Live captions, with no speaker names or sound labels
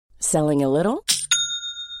Selling a little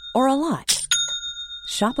or a lot?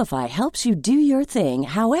 Shopify helps you do your thing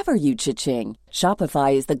however you cha-ching.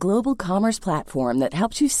 Shopify is the global commerce platform that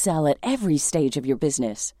helps you sell at every stage of your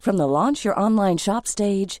business. From the launch your online shop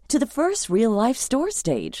stage to the first real-life store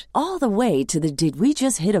stage, all the way to the did we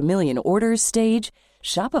just hit a million orders stage.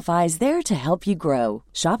 Shopify is there to help you grow.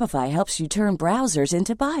 Shopify helps you turn browsers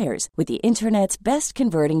into buyers with the internet's best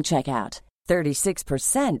converting checkout.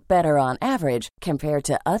 36% better on average compared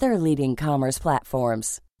to other leading commerce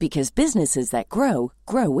platforms. Because businesses that grow,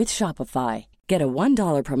 grow with Shopify. Get a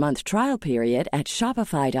 $1 per month trial period at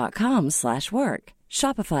shopify.com/work.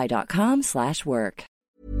 Shopify.com/work.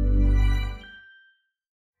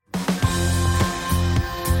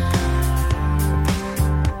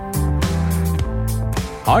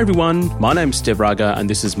 Hi everyone, my name's Steve Raga and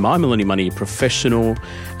this is My Millennial Money Professional,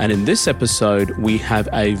 and in this episode we have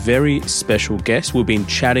a very special guest. We've been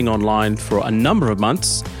chatting online for a number of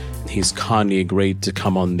months. He's kindly agreed to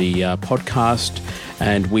come on the podcast,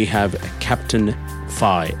 and we have Captain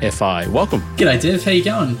Fi, F.I. Welcome. G'day, Dev. How you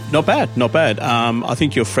going? Not bad, not bad. I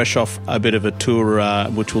think you're fresh off a bit of a tour,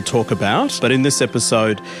 which we'll talk about. But in this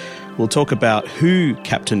episode, we'll talk about who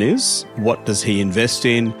Captain is, what does he invest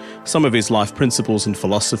in, some of his life principles and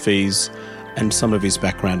philosophies, and some of his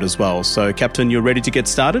background as well. So, Captain, you're ready to get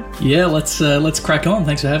started? Yeah, let's crack on.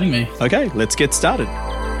 Thanks for having me. Okay, let's get started.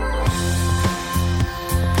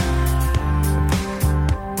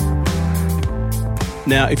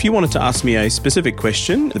 Now, if you wanted to ask me a specific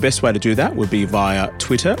question, the best way to do that would be via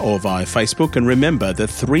Twitter or via Facebook. And remember the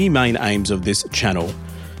three main aims of this channel: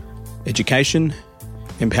 education,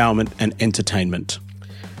 empowerment, and entertainment.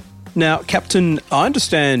 Now, Captain, I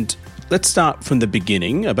understand, let's start from the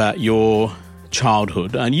beginning about your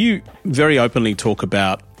childhood. And you very openly talk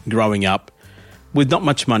about growing up with not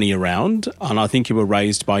much money around, and I think you were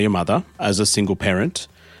raised by your mother as a single parent.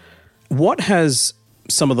 What has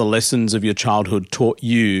some of the lessons of your childhood taught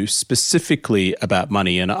you specifically about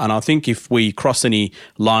money? And I think if we cross any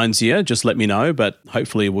lines here, just let me know, but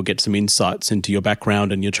hopefully we'll get some insights into your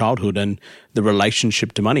background and your childhood and the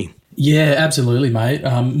relationship to money. Yeah, absolutely, mate.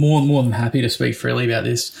 More than happy to speak freely about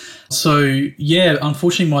this. So, yeah,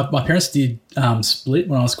 unfortunately, my parents did split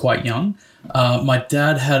when I was quite young. My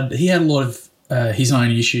dad had a lot of his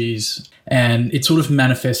own issues, and it sort of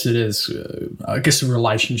manifested as, I guess,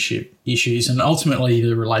 relationship issues. And ultimately,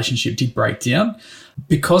 the relationship did break down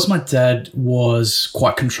because my dad was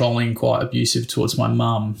quite controlling, quite abusive towards my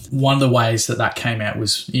mum. One of the ways that came out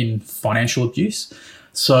was in financial abuse.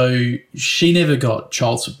 So she never got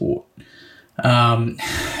child support. In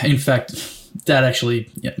fact, Dad actually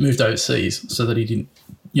moved overseas so that he didn't,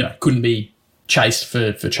 couldn't be chased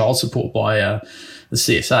for child support by the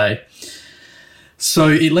CSA. So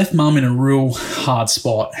it left Mum in a real hard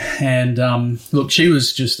spot. And look, she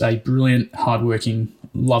was just a brilliant, hardworking,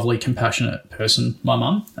 lovely, compassionate person, my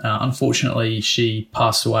mum. Unfortunately, she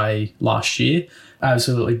passed away last year.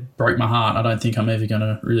 Absolutely broke my heart. I don't think I'm ever going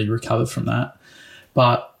to really recover from that.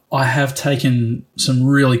 But I have taken some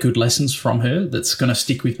really good lessons from her that's going to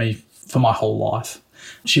stick with me for my whole life.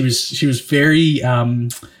 She was very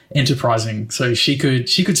enterprising, so she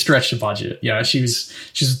could stretch the budget. She's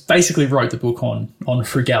basically wrote the book on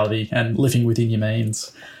frugality and living within your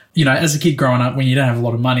means. As a kid growing up, when you don't have a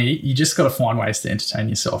lot of money, you just got to find ways to entertain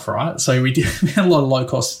yourself, right? So we had a lot of low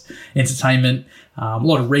cost entertainment, a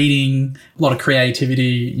lot of reading, a lot of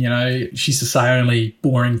creativity. She used to say only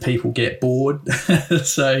boring people get bored.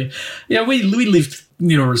 So yeah, we lived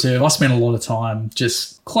near a reserve. I spent a lot of time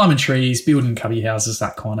just climbing trees, building cubby houses,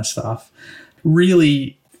 that kind of stuff.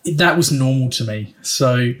 Really, that was normal to me.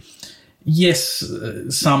 So yes,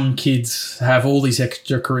 some kids have all these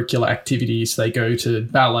extracurricular activities. They go to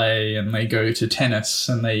ballet and they go to tennis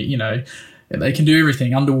and they can do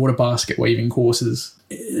everything, underwater basket weaving courses.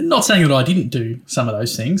 Not saying that I didn't do some of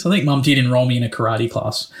those things. I think Mum did enroll me in a karate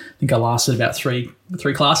class. I think I lasted about three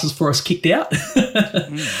classes before I was kicked out.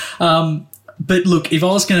 But look, if I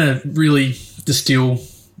was going to really distill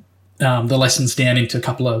the lessons down into a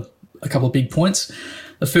couple of big points,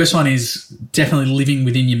 the first one is definitely living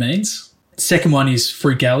within your means. Second one is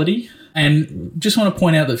frugality. And just want to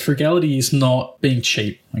point out that frugality is not being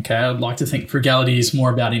cheap, okay? I'd like to think frugality is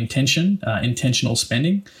more about intentional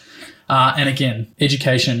spending. And again,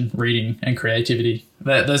 education, reading, and creativity.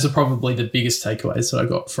 Those are probably the biggest takeaways that I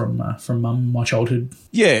got from Mum, my childhood.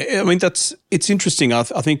 Yeah, I mean, it's interesting. I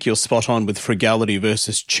think you're spot on with frugality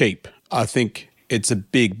versus cheap. I think it's a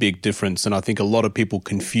big, big difference, and I think a lot of people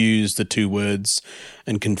confuse the two words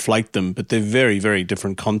and conflate them, but they're very, very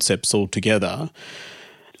different concepts altogether.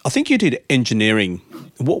 I think you did engineering.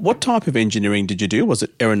 What type of engineering did you do? Was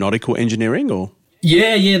it aeronautical engineering or?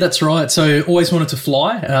 Yeah, that's right. So always wanted to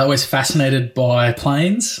fly, always fascinated by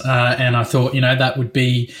planes. And I thought, that would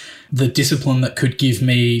be the discipline that could give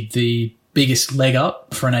me the biggest leg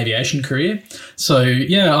up for an aviation career. So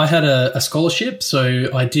yeah, I had a scholarship. So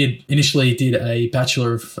I initially did a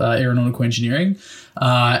Bachelor of Aeronautical Engineering,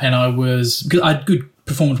 and I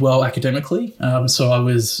performed well academically. So I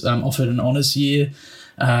was offered an honours year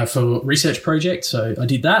for research project. So I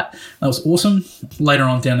did that. That was awesome. Later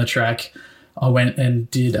on down the track, I went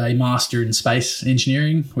and did a master in space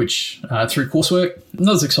engineering, which through coursework,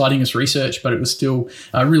 not as exciting as research, but it was still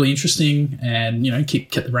really interesting and,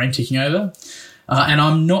 kept the brain ticking over. And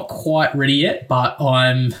I'm not quite ready yet, but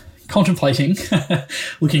I'm contemplating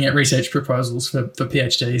looking at research proposals for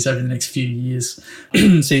PhDs over the next few years.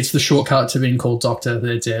 See, it's the shortcut to being called doctor.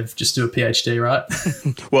 They're dev, just do a PhD, right?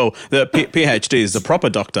 Well, the PhD is the proper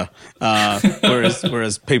doctor,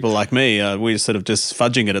 whereas people like me, we're sort of just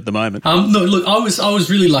fudging it at the moment. Look, I was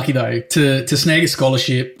really lucky though to snag a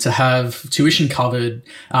scholarship, to have tuition covered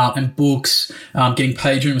and books, getting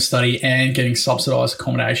paid during my study, and getting subsidised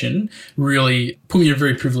accommodation. Really put me in a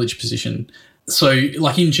very privileged position. So,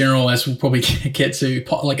 like in general, as we'll probably get to,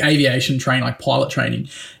 like aviation training, like pilot training,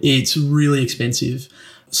 it's really expensive.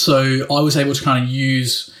 So I was able to kind of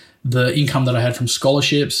use the income that I had from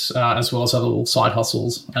scholarships as well as other little side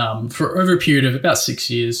hustles for over a period of about 6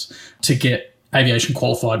 years to get aviation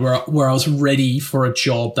qualified, where I was ready for a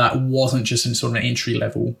job that wasn't just in sort of an entry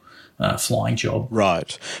level flying job.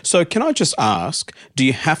 Right. So can I just ask, do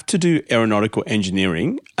you have to do aeronautical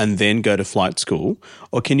engineering and then go to flight school,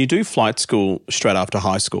 or can you do flight school straight after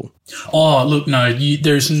high school? Oh, look, no,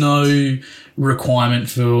 there's no requirement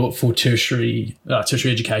for tertiary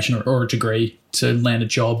education or a degree to land a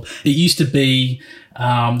job. It used to be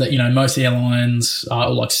that, most airlines or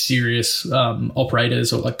like serious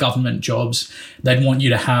operators or like government jobs, they'd want you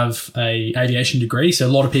to have a aviation degree. So a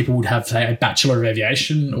lot of people would have, say, a Bachelor of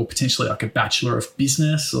Aviation or potentially like a Bachelor of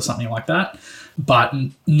Business or something like that, but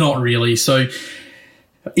not really. So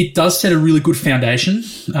it does set a really good foundation,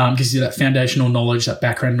 gives you that foundational knowledge, that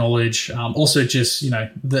background knowledge. Also just,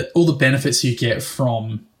 all the benefits you get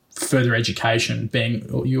from further education, being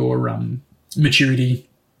your maturity,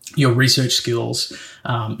 your research skills,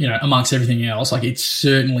 amongst everything else. Like, it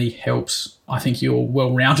certainly helps, I think, your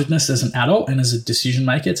well-roundedness as an adult and as a decision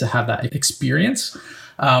maker to have that experience,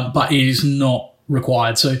 but it is not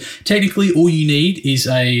required. So technically all you need is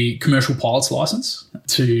a commercial pilot's license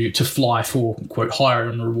to fly for, quote, hire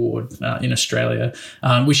and reward in Australia,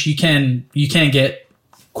 which you can get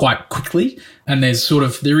quite quickly. And there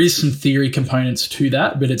is some theory components to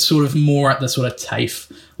that, but it's sort of more at the sort of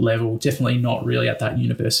TAFE level, definitely not really at that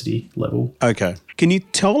university level. Okay. Can you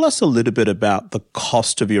tell us a little bit about the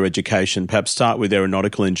cost of your education? Perhaps start with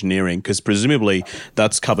aeronautical engineering, because presumably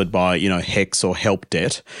that's covered by, HECS or HELP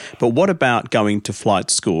debt. But what about going to flight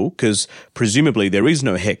school? Because presumably there is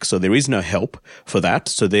no HECS or there is no HELP for that.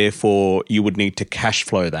 So therefore you would need to cash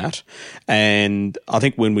flow that. And I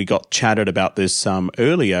think when we got chatted about this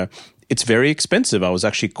earlier, it's very expensive. I was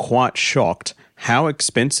actually quite shocked how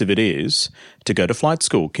expensive it is to go to flight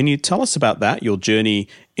school. Can you tell us about that, your journey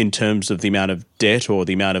in terms of the amount of debt or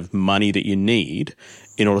the amount of money that you need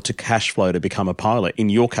in order to cash flow to become a pilot, in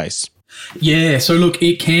your case? Yeah, so look,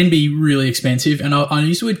 it can be really expensive, and I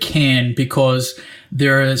use the word can because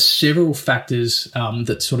there are several factors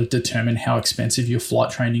that sort of determine how expensive your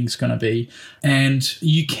flight training is going to be. And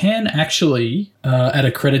you can actually, at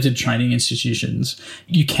accredited training institutions,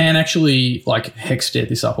 you can actually like HECS debt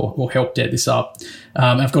this up or help debt this up.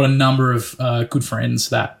 I've got a number of good friends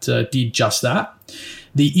that did just that.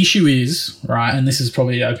 The issue is, right, and this is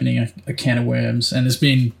probably opening a can of worms, and there's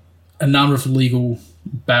been a number of legal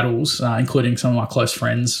battles, including some of my close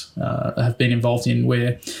friends have been involved in,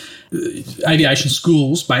 where aviation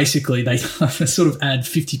schools, basically, they sort of add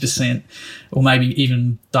 50% or maybe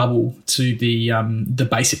even double to the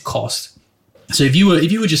basic cost. So if you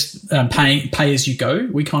were just pay as you go,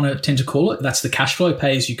 we kind of tend to call it, that's the cash flow,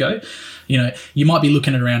 pay as you go. You might be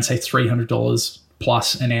looking at around, say, $300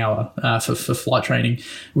 plus an hour for flight training,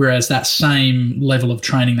 whereas that same level of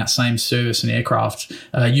training, that same service and aircraft,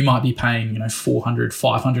 you might be paying $400,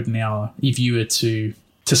 $500 an hour if you were to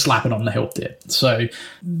slap it on the help debt. So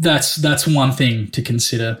that's one thing to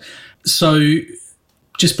consider. So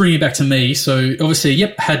just bringing it back to me. So obviously,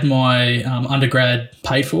 had my undergrad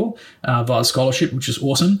paid for via scholarship, which is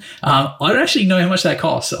awesome. I don't actually know how much that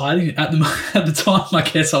costs. I didn't, at the time, I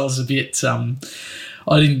guess I was a bit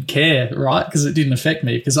I didn't care, right? Because it didn't affect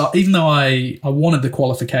me. Because even though I wanted the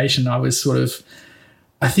qualification, I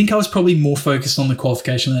think I was probably more focused on the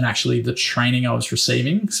qualification than actually the training I was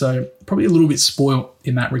receiving. So probably a little bit spoiled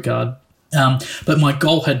in that regard. But my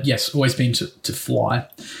goal had, yes, always been to fly.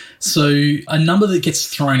 So a number that gets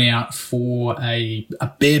thrown out for a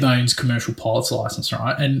bare bones commercial pilot's license,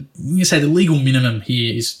 right? And you say the legal minimum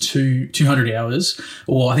here is 200 hours,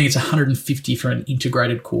 or I think it's 150 for an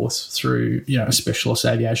integrated course through, a specialist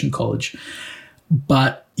aviation college.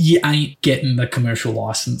 But you ain't getting a commercial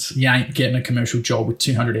license. You ain't getting a commercial job with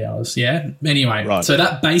 200 hours, yeah? Anyway, right. So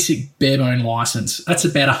that basic bare bone license, that's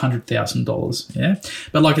about $100,000, yeah?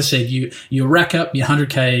 But like I said, you rack up your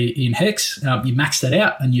 100K in HECS, you max that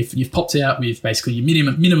out, and you've popped out with basically your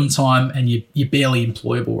minimum time, and you're barely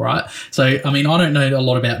employable, right? So, I mean, I don't know a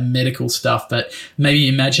lot about medical stuff, but maybe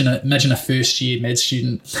imagine a first-year med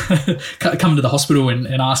student coming to the hospital and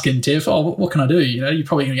asking Tev, what can I do? You're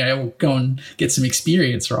probably going to go and get some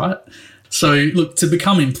experience, right? So, look, to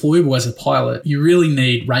become employable as a pilot, you really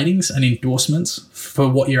need ratings and endorsements for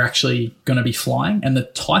what you're actually going to be flying and the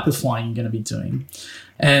type of flying you're going to be doing.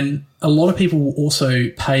 And a lot of people will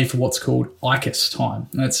also pay for what's called ICAS time.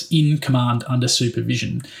 That's in command under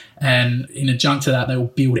supervision. And in adjunct to that, they will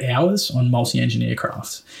build hours on multi-engine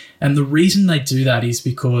aircraft. And the reason they do that is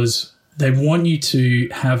because they want you to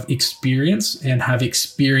have experience and have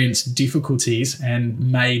experienced difficulties and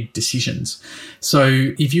made decisions.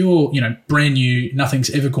 So if you're, brand new, nothing's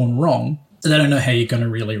ever gone wrong, they don't know how you're going to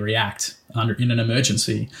really react in an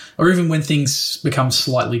emergency, or even when things become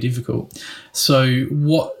slightly difficult. So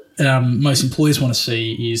what most employers want to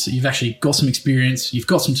see is that you've actually got some experience, you've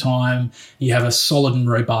got some time, you have a solid and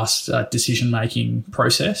robust decision-making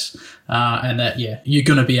process, and that, you're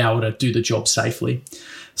going to be able to do the job safely.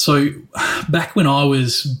 So back when I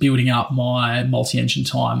was building up my multi-engine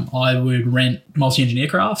time, I would rent multi-engine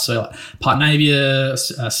aircraft, so like Partnavia,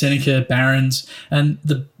 Seneca, Barons, and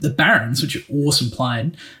the Barons, which are awesome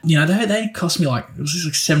plane, they cost me like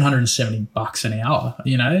 $770 an hour.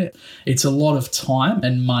 It's a lot of time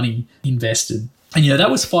and money invested. And that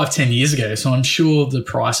was 5-10 years ago, so I'm sure the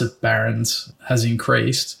price of Barons has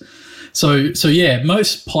increased. So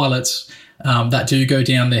most pilots that do go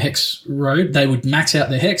down the HECS road, they would max out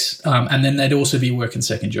their HECS, and then they'd also be working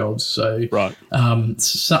second jobs. So right.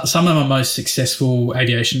 Some of my most successful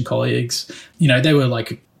aviation colleagues, they were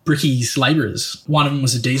like brickies labourers. One of them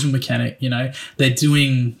was a diesel mechanic. They're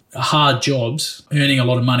doing hard jobs, earning a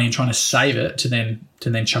lot of money and trying to save it to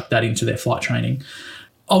then chuck that into their flight training.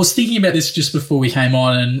 I was thinking about this just before we came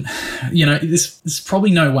on, and there's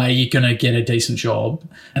probably no way you're going to get a decent job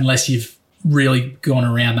unless you've really gone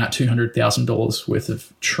around that $200,000 worth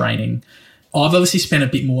of training. I've obviously spent a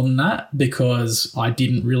bit more than that because I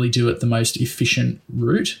didn't really do it the most efficient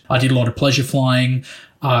route. I did a lot of pleasure flying.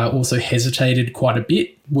 I also hesitated quite a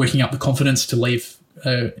bit, working up the confidence to leave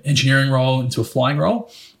an engineering role into a flying role.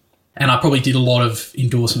 And I probably did a lot of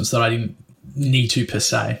endorsements that I didn't need to per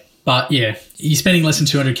se. But yeah, you're spending less than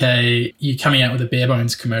 $200K, you're coming out with a bare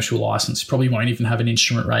bones commercial license, you probably won't even have an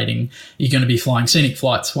instrument rating. You're going to be flying scenic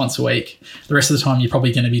flights once a week. The rest of the time, you're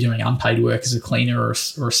probably going to be doing unpaid work as a cleaner or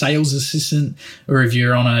a sales assistant, or if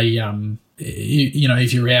you're on a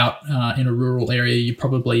if you're out in a rural area, you're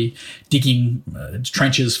probably digging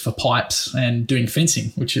trenches for pipes and doing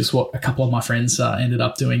fencing, which is what a couple of my friends ended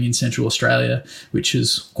up doing in Central Australia, which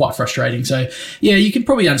is quite frustrating. So, you can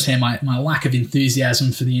probably understand my lack of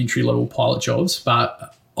enthusiasm for the entry-level pilot jobs,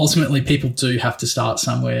 but ultimately people do have to start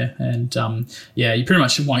somewhere, and you pretty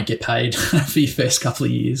much won't get paid for your first couple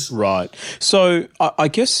of years. Right. So I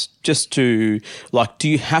guess just to, do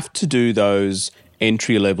you have to do those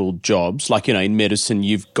entry-level jobs? In medicine,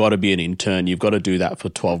 you've got to be an intern, you've got to do that for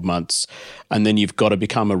 12 months, and then you've got to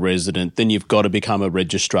become a resident, then you've got to become a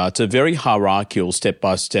registrar. It's a very hierarchical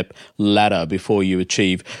step-by-step ladder before you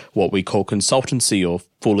achieve what we call consultancy or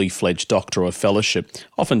fully fledged doctor or fellowship.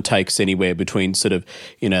 Often takes anywhere between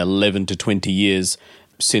 11 to 20 years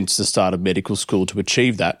since the start of medical school to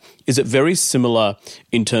achieve that. Is it very similar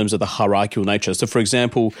in terms of the hierarchical nature? So, for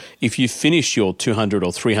example, if you finish your 200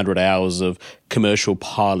 or 300 hours of commercial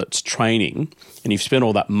pilot's training and you've spent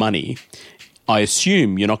all that money, I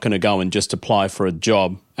assume you're not going to go and just apply for a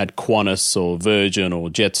job at Qantas or Virgin or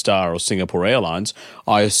Jetstar or Singapore Airlines.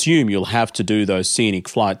 I assume you'll have to do those scenic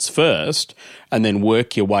flights first and then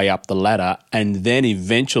work your way up the ladder, and then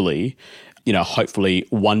eventually, hopefully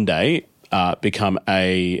one day, become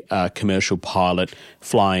a commercial pilot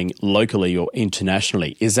flying locally or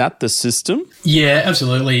internationally. Is that the system? Yeah,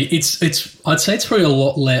 absolutely. It's I'd say it's probably a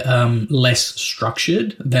lot less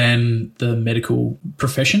structured than the medical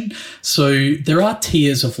profession. So there are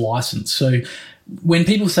tiers of license. So when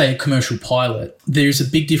people say a commercial pilot, there's a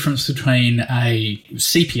big difference between a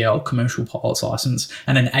CPL, commercial pilot's license,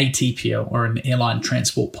 and an ATPL, or an airline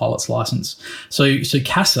transport pilot's license. So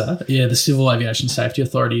CASA, the Civil Aviation Safety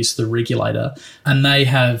Authority, is the regulator, and they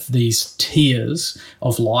have these tiers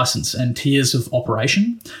of license and tiers of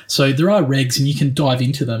operation. So there are regs, and you can dive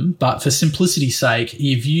into them, but for simplicity's sake,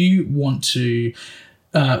 if you want to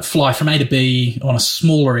fly from A to B on a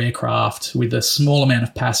smaller aircraft with a small amount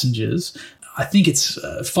of passengers, I think it's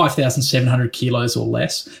 5,700 kilos or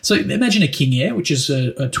less. So imagine a King Air, which is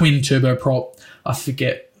a twin turboprop. I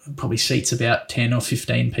forget, probably seats about 10 or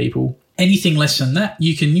 15 people. Anything less than that,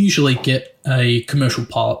 you can usually get a commercial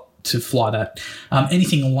pilot to fly that.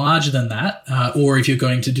 Anything larger than that, or if you're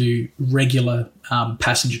going to do regular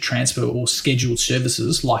passenger transfer or scheduled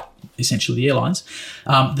services, like essentially the airlines,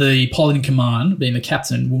 the pilot in command, being the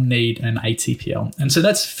captain, will need an ATPL. And so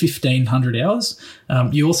that's 1,500 hours.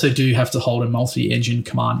 You also do have to hold a multi-engine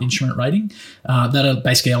command instrument rating. That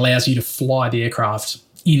basically allows you to fly the aircraft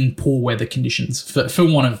in poor weather conditions, for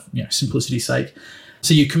want of simplicity's sake.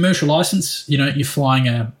 So your commercial license, you're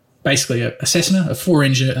flying basically a Cessna, a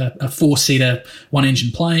four-seater,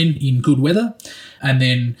 one-engine plane in good weather, and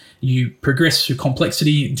then you progress through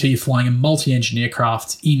complexity until you're flying a multi-engine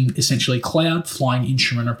aircraft in essentially cloud, flying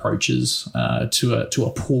instrument approaches to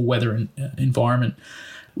a poor weather environment.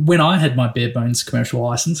 When I had my bare bones commercial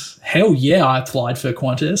license, hell yeah, I applied for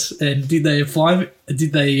Qantas. And did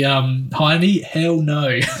they hire me? Hell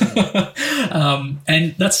no.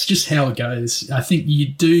 And that's just how it goes. I think you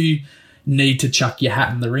do need to chuck your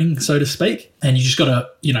hat in the ring, so to speak, and you just got to,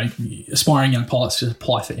 aspiring young pilots to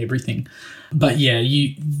apply for everything. But yeah,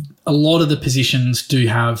 a lot of the positions do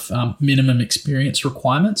have minimum experience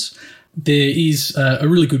requirements. There is a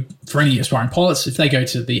really good, for any aspiring pilots, if they go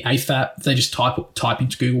to the AFAP, they just type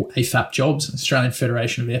into Google AFAP jobs, Australian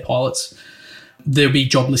Federation of Air Pilots. There'll be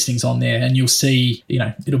job listings on there, and you'll see,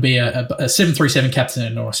 it'll be a 737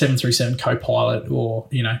 captain or a 737 co-pilot or,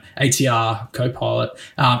 ATR co-pilot,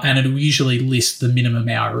 and it'll usually list the minimum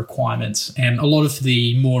hour requirements. And a lot of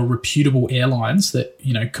the more reputable airlines that,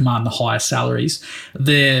 command the higher salaries,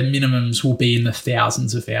 their minimums will be in the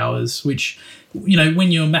thousands of hours, which,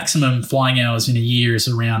 when your maximum flying hours in a year is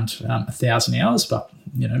around 1,000 hours, but,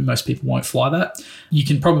 most people won't fly that, you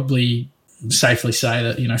can probably safely say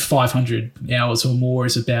that 500 hours or more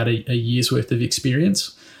is about a year's worth of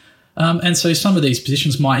experience, and so some of these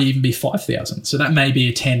positions might even be 5,000. So that may be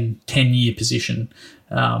a 10-year position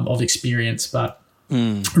of experience, but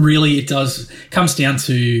really it comes down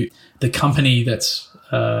to the company that's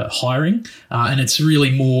hiring, and it's really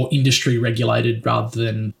more industry regulated rather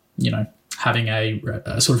than having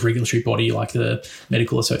a sort of regulatory body like the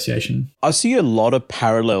Medical Association. I see a lot of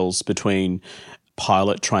parallels between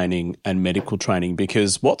pilot training and medical training,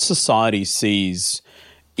 because what society sees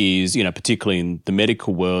is, particularly in the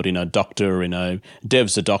medical world, doctor,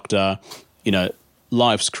 Dev's a doctor,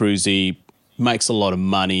 life's cruisy, makes a lot of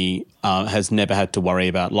money, has never had to worry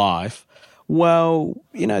about life. Well,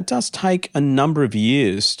 it does take a number of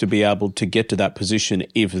years to be able to get to that position,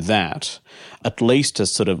 if that, at least a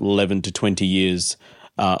sort of 11 to 20 years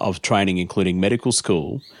of training, including medical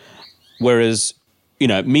school. Whereas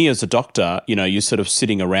me as a doctor, you're sort of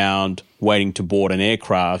sitting around waiting to board an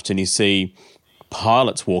aircraft, and you see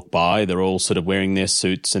pilots walk by. They're all sort of wearing their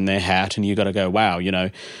suits and their hat, and you got to go, wow,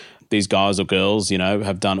 these guys or girls,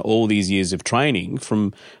 have done all these years of training.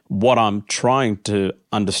 From what I'm trying to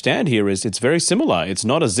understand here is it's very similar. It's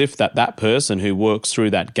not as if that person who works through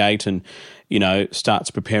that gate and, starts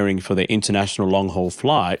preparing for their international long-haul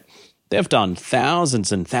flight, they've done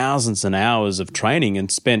thousands and thousands of hours of training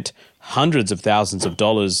and spent hundreds of thousands of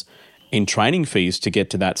dollars in training fees to get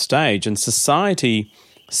to that stage. And society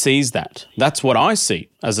sees that. That's what I see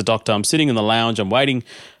as a doctor. I'm sitting in the lounge, I'm waiting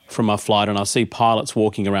for my flight, and I see pilots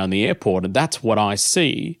walking around the airport, and that's what I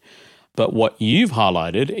see. But what you've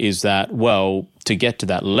highlighted is that, well, to get to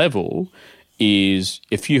that level is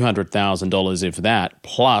a few $100,000, if that,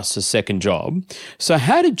 plus a second job. So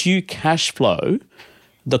how did you cash flow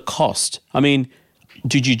the cost? I mean,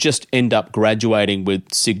 did you just end up graduating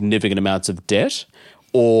with significant amounts of debt?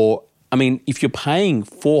 Or, if you're paying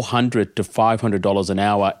 $400 to $500 an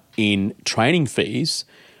hour in training fees,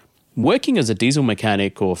 working as a diesel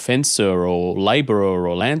mechanic or fencer or labourer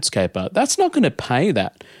or landscaper, that's not going to pay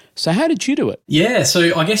that. So how did you do it? Yeah,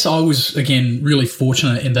 so I guess I was, again, really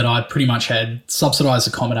fortunate in that I pretty much had subsidised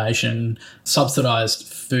accommodation, subsidised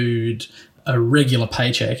food, a regular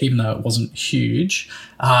paycheck, even though it wasn't huge,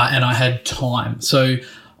 and I had time. So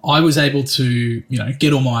I was able to,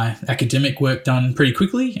 get all my academic work done pretty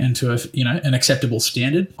quickly and to an acceptable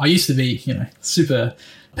standard. I used to be, super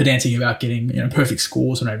pedantic about getting perfect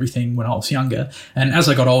scores on everything when I was younger. And as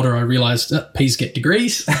I got older, I realised that P's get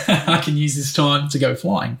degrees. I can use this time to go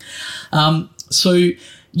flying.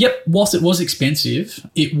 Yep, whilst it was expensive,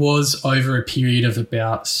 it was over a period of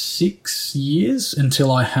about 6 years until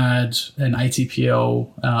I had an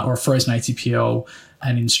ATPL or a frozen ATPL,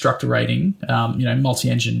 an instructor rating,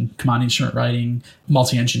 multi-engine command instrument rating,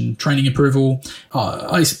 multi-engine training approval.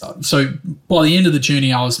 So by the end of the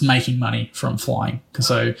journey, I was making money from flying.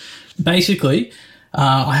 So basically,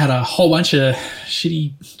 I had a whole bunch of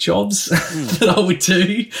shitty jobs that I would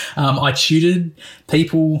do. I tutored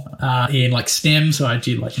people in like STEM, so I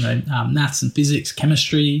did maths and physics,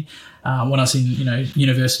 chemistry. When I was in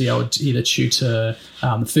university, I would either tutor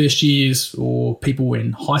the first years or people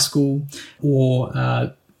in high school, or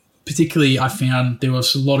particularly I found there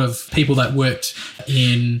was a lot of people that worked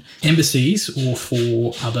in embassies or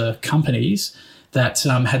for other companies that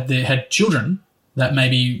had children that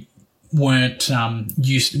maybe weren't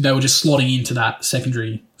used. They were just slotting into that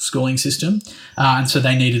secondary schooling system, and so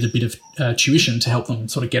they needed a bit of tuition to help them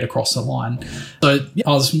sort of get across the line. So I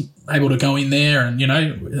was able to go in there and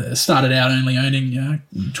started out only earning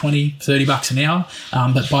 $20-$30 an hour,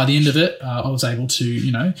 but by the end of it I was able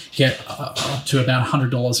to get up to about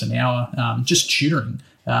 $100 an hour just tutoring.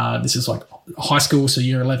 This is like high school, so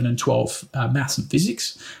year 11 and 12 maths and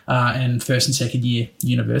physics, and first and second year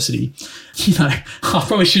university. I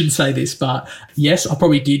probably shouldn't say this, but yes, I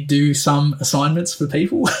probably did do some assignments for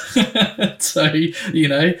people. So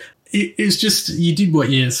it's just you did what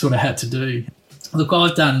you sort of had to do. Look,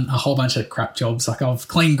 I've done a whole bunch of crap jobs. Like I've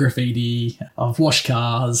cleaned graffiti, I've washed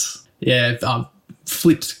cars, I've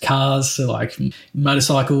flipped cars, so like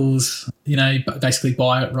motorcycles, basically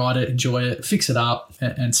buy it, ride it, enjoy it, fix it up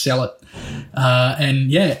and sell it.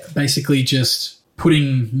 Basically just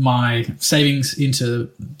putting my savings into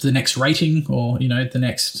the next rating or, the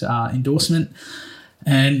next endorsement.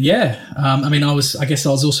 And I guess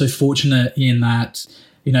I was also fortunate in that,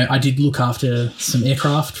 I did look after some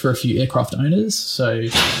aircraft for a few aircraft owners. So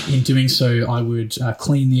in doing so, I would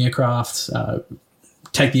clean the aircraft,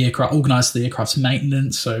 take the aircraft, organise the aircraft's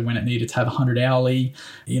maintenance. So when it needed to have 100 hourly,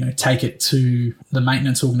 take it to the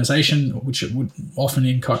maintenance organisation, which it would often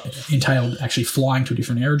entail actually flying to a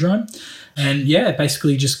different aerodrome. And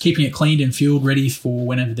basically just keeping it cleaned and fueled, ready for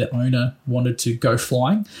whenever the owner wanted to go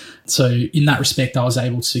flying. So in that respect, I was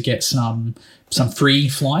able to get some free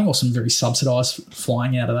flying or some very subsidised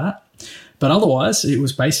flying out of that. But otherwise, it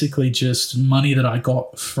was basically just money that I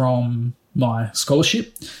got from my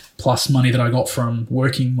scholarship, plus money that I got from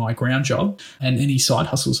working my ground job and any side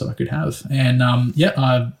hustles that I could have. And I'm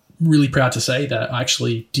really proud to say that I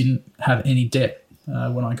actually didn't have any debt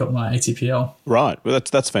when I got my ATPL. Right. Well,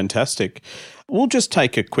 that's fantastic. We'll just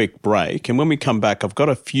take a quick break. And when we come back, I've got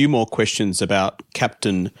a few more questions about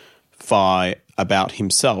Captain Phi, about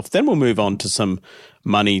himself. Then we'll move on to some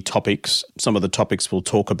money topics. Some of the topics we'll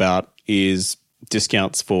talk about is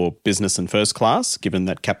discounts for business and first class, given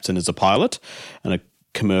that Captain is a pilot and a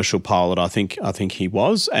commercial pilot, I think he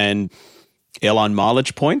was, and airline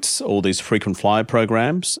mileage points, all these frequent flyer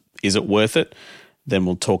programs. Is it worth it? Then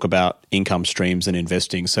we'll talk about income streams and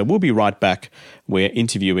investing. So we'll be right back. We're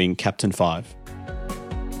interviewing Captain Phi.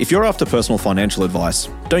 If you're after personal financial advice,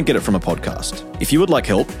 don't get it from a podcast. If you would like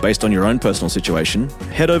help based on your own personal situation,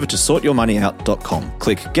 head over to sortyourmoneyout.com.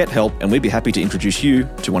 Click Get Help and we'd be happy to introduce you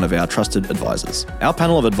to one of our trusted advisors. Our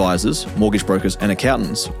panel of advisors, mortgage brokers and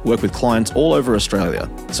accountants work with clients all over Australia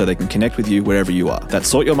so they can connect with you wherever you are.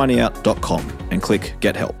 That's sortyourmoneyout.com and click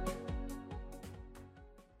Get Help.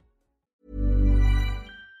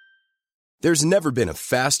 There's never been a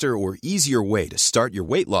faster or easier way to start your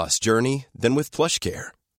weight loss journey than with PlushCare.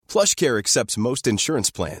 PlushCare accepts most insurance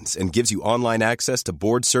plans and gives you online access to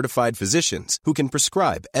board-certified physicians who can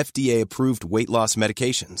prescribe FDA-approved weight loss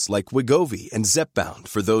medications like Wegovy and Zepbound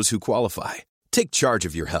for those who qualify. Take charge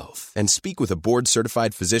of your health and speak with a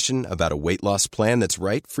board-certified physician about a weight loss plan that's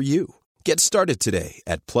right for you. Get started today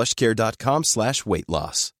at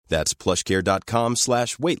plushcare.com/weight-loss. That's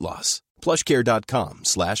plushcare.com/weight-loss.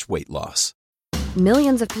 plushcare.com/weight-loss.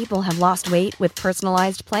 Millions of people have lost weight with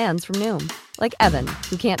personalized plans from Noom. Like Evan,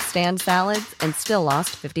 who can't stand salads and still lost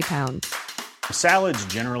 50 pounds. Salads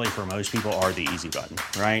generally for most people are the easy button,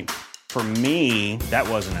 right? For me, that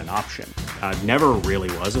wasn't an option. I never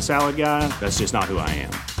really was a salad guy. That's just not who I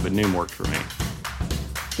am. But Noom worked for me.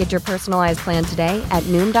 Get your personalized plan today at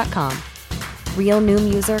Noom.com. Real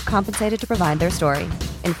Noom user compensated to provide their story.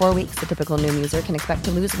 In 4 weeks, the typical Noom user can expect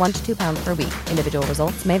to lose 1 to 2 pounds per week. Individual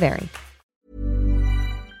results may vary.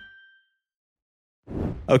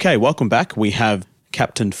 Okay, welcome back. We have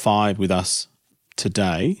Captain Phi with us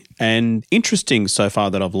today, and interesting so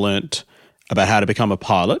far that I've learnt about how to become a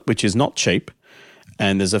pilot, which is not cheap,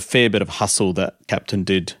 and there's a fair bit of hustle that Captain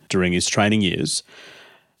did during his training years.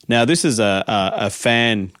 Now, this is a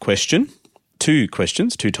fan question, two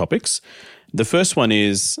topics. The first one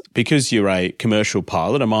is, because you're a commercial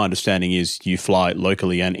pilot, and my understanding is you fly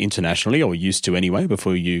locally and internationally, or used to anyway,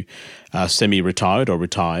 before you semi-retired or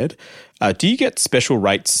retired, do you get special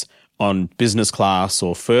rates on business class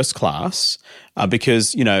or first class?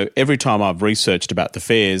 Because, every time I've researched about the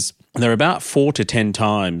fares, they're about 4 to 10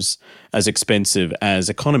 times as expensive as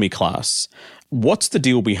economy class. What's the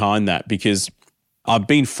deal behind that? Because I've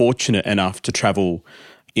been fortunate enough to travel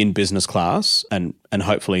in business class and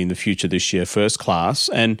hopefully in the future this year, first class.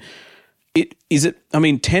 And is it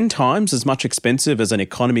 10 times as much expensive as an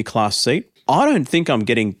economy class seat? I don't think I'm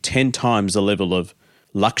getting 10 times the level of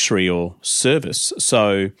luxury or service.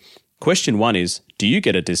 So question one is, do you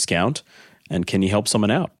get a discount? And can you help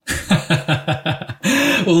someone out?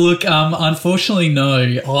 Well, look, unfortunately,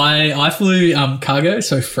 no. I flew cargo,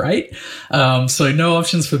 so freight. So no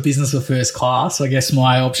options for business or first class. I guess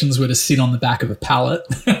my options were to sit on the back of a pallet.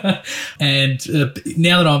 And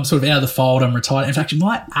now that I'm sort of out of the fold, I'm retired. In fact,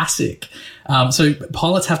 my ASIC. So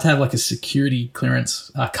pilots have to have like a security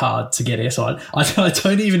clearance card to get airside. I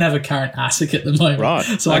don't even have a current ASIC at the moment. Right.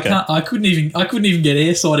 So okay. I couldn't even get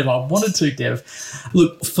airside if I wanted to, Dev.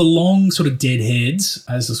 Look, for long sort of deadheads,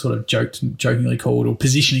 as the sort of jokingly called, or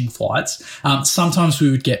positioning flights, sometimes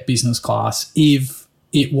we would get business class if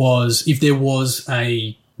there was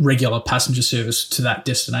a regular passenger service to that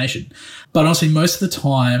destination. But honestly, most of the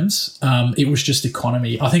times it was just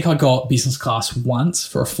economy. I think I got business class once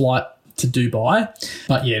for a flight to Dubai,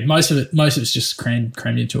 but yeah, most of it's just crammed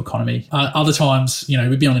into economy. Other times,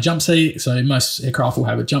 we'd be on a jump seat, so most aircraft will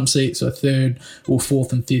have a jump seat, so third or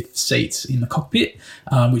fourth and fifth seats in the cockpit,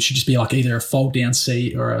 which should just be like either a fold down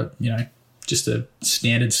seat or just a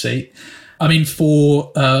standard seat. I mean,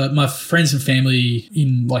 for my friends and family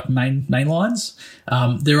in like main lines,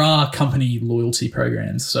 there are company loyalty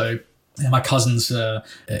programs. So my cousin's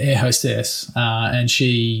air hostess, and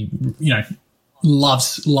she,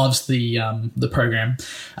 loves the program.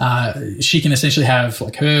 She can essentially have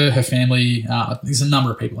like her family. There's a number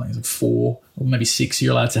of people. I think it's like 4 or maybe 6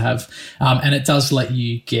 you're allowed to have, and it does let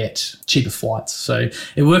you get cheaper flights. So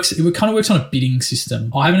it works. It kind of works on a bidding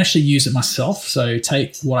system. I haven't actually used it myself, so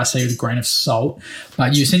take what I say with a grain of salt.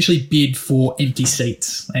 But you essentially bid for empty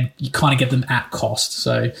seats, and you kind of get them at cost.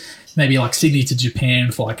 So maybe like Sydney to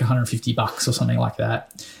Japan for like $150 or something like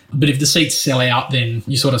that. But if the seats sell out, then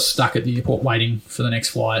you're sort of stuck at the airport waiting for the next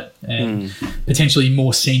flight. And potentially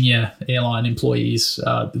more senior airline employees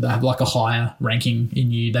that have like a higher ranking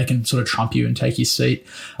in you, they can sort of trump you and take your seat.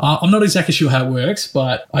 I'm not exactly sure how it works,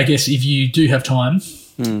 but I guess if you do have time,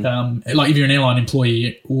 like if you're an airline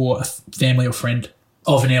employee or a family or friend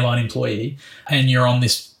of an airline employee and you're on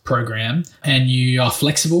this program and you are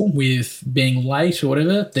flexible with being late or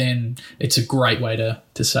whatever, then it's a great way to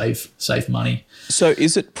save money. So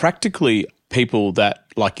is it practically people that,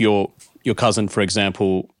 like your cousin, for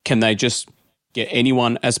example, can they just get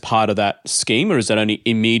anyone as part of that scheme, or is that only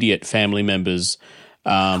immediate family members?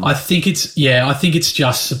 I think it's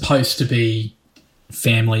just supposed to be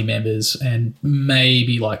family members and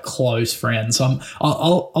maybe like close friends.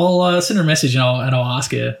 I'll send her a message and I'll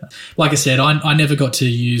ask her. Like I said, I never got to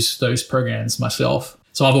use those programs myself,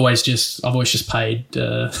 so I've always just paid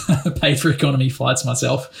paid for economy flights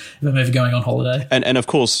myself if I'm ever going on holiday. And of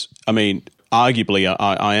course, I mean, arguably,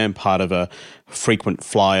 I am part of a frequent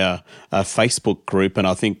flyer Facebook group, and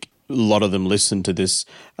I think a lot of them listen to this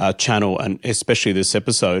channel and especially this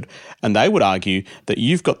episode, and they would argue that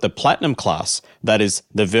you've got the platinum class, that is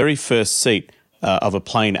the very first seat of a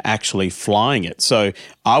plane actually flying it. So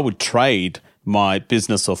I would trade my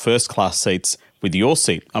business or first class seats with your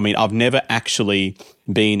seat. I mean, I've never actually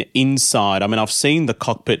been inside. I mean, I've seen the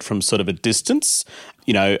cockpit from sort of a distance.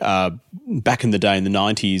 Back in the day in the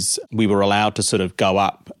 90s, we were allowed to sort of go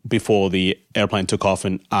up before the airplane took off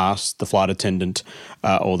and ask the flight attendant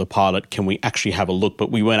or the pilot, can we actually have a look?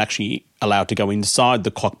 But we weren't actually allowed to go inside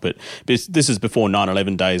the cockpit. This is before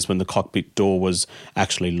 9/11 days when the cockpit door was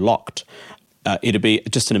actually locked. It'd be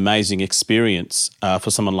just an amazing experience for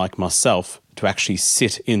someone like myself to actually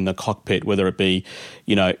sit in the cockpit, whether it be,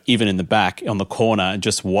 even in the back on the corner and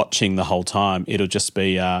just watching the whole time. It'll just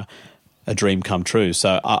be a dream come true.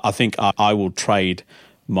 So I think I will trade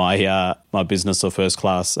my business or first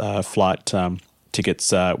class flight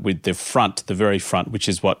tickets with the very front, which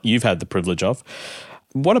is what you've had the privilege of.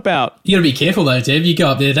 What about... You got to be careful though, Dev. You go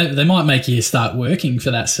up there, they might make you start working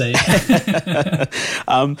for that seat.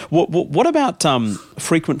 What about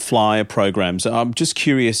frequent flyer programs? I'm just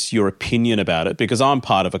curious your opinion about it, because I'm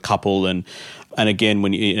part of a couple, and again,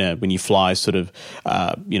 when you fly sort of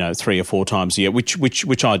 3 or 4 times a year,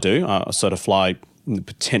 which I do, I sort of fly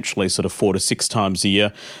potentially sort of 4 to 6 times a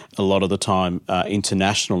year, a lot of the time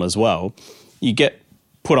international as well. You get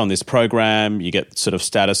put on this program, you get sort of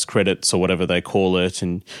status credits or whatever they call it,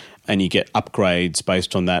 and you get upgrades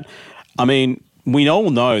based on that. I mean, we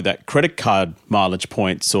all know that credit card mileage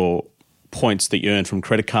points or points that you earn from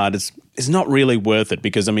credit card is not really worth it,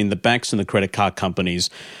 because, I mean, the banks and the credit card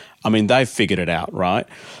companies, I mean, they've figured it out, right?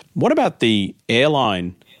 What about the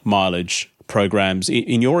airline mileage programs?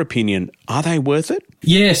 In your opinion, are they worth it?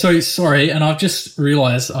 Yeah, so sorry, and I've just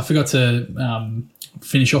realised I forgot to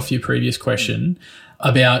finish off your previous question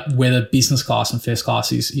about whether business class and first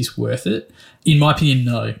class is worth it. In my opinion,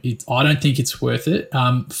 no. I don't think it's worth it.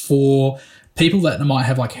 For people that might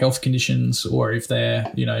have like health conditions, or if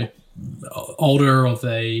they're, older, or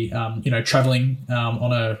they, traveling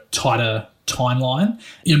on a tighter timeline,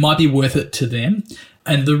 it might be worth it to them.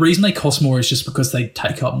 And the reason they cost more is just because they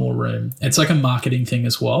take up more room. It's like a marketing thing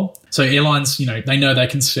as well. So airlines, they know they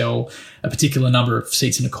can sell a particular number of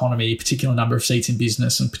seats in economy, a particular number of seats in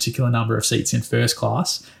business, and a particular number of seats in first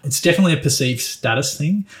class. It's definitely a perceived status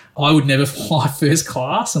thing. I would never fly first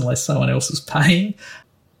class unless someone else is paying.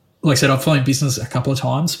 Like I said, I've flown business a couple of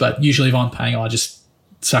times, but usually if I'm paying, I just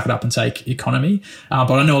suck it up and take economy.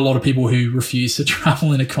 But I know a lot of people who refuse to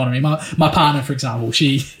travel in economy. My partner, for example,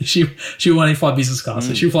 she will only fly business class.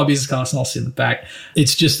 So she'll fly business class and I'll sit in the back.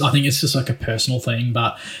 It's just, I think it's just like a personal thing.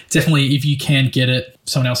 But definitely if you can get it,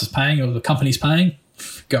 someone else is paying or the company's paying,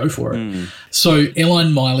 go for it. So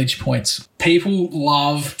airline mileage points. People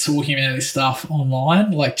love talking about this stuff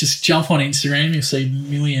online. Like, just jump on Instagram, you'll see a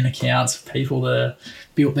million accounts of people that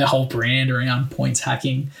built their whole brand around points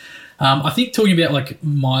hacking. I think talking about like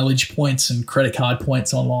mileage points and credit card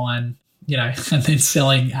points online, and then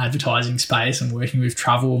selling advertising space and working with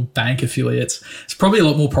travel and bank affiliates, it's probably a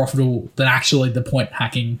lot more profitable than actually the point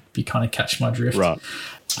hacking, if you kind of catch my drift. Right.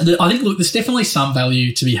 I think, look, there's definitely some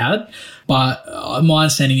value to be had, but my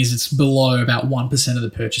understanding is it's below about 1% of the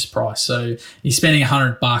purchase price. So you're spending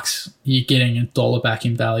 $100, you're getting $1 back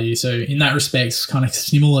in value. So in that respect, it's kind of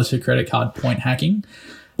similar to credit card point hacking.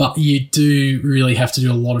 But you do really have to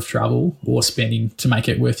do a lot of travel or spending to make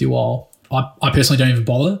it worth your while. I personally don't even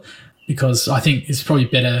bother, because I think it's probably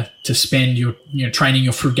better to spend your, training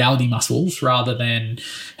your frugality muscles rather than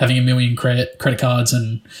having a million credit cards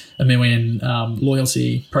and a million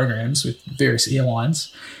loyalty programs with various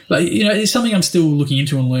airlines. But, it's something I'm still looking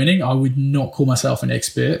into and learning. I would not call myself an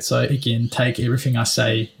expert. So again, take everything I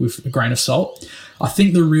say with a grain of salt. I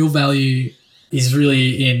think the real value is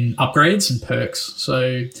really in upgrades and perks.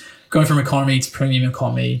 So going from economy to premium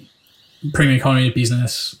economy to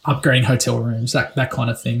business, upgrading hotel rooms, that kind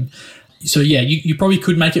of thing. So yeah, you probably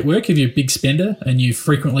could make it work if you're a big spender and you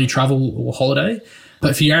frequently travel or holiday.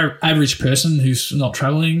 But for your average person who's not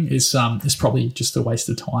traveling, it's probably just a waste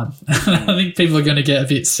of time. I think people are going to get a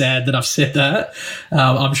bit sad that I've said that.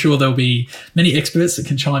 I'm sure there'll be many experts that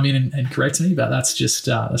can chime in and correct me, but that's just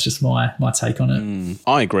my take on it.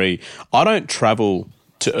 I agree. I don't travel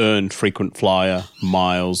to earn frequent flyer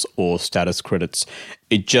miles or status credits.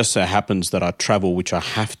 It just so happens that I travel, which I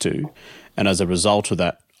have to, and as a result of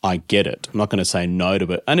that, I get it. I'm not going to say no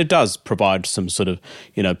to it. And it does provide some sort of,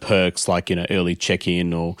 perks like, early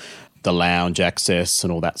check-in or the lounge access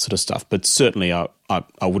and all that sort of stuff. But certainly I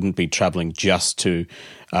wouldn't be traveling just to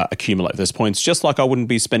accumulate those points, just like I wouldn't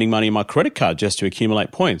be spending money on my credit card just to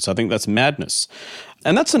accumulate points. I think that's madness.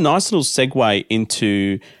 And that's a nice little segue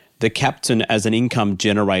into the captain as an income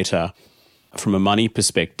generator from a money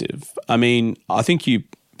perspective. I mean, I think you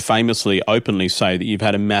famously, openly say that you've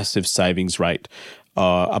had a massive savings rate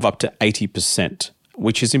of up to 80%,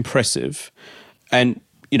 which is impressive. And,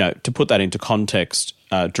 to put that into context,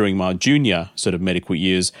 during my junior sort of medical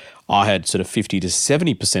years, I had sort of 50 to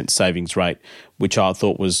 70% savings rate, which I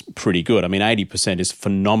thought was pretty good. I mean, 80% is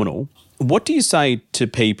phenomenal. What do you say to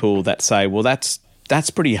people that say, well, that's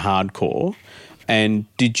pretty hardcore? And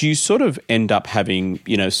did you sort of end up having,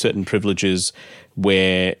 certain privileges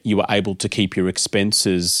where you were able to keep your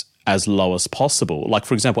expenses as low as possible? Like,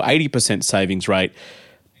 for example, 80% savings rate,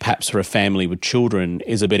 perhaps for a family with children,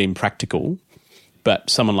 is a bit impractical. But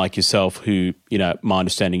someone like yourself who, my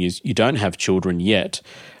understanding is you don't have children yet,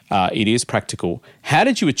 it is practical. How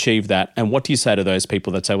did you achieve that? And what do you say to those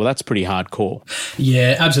people that say, well, that's pretty hardcore?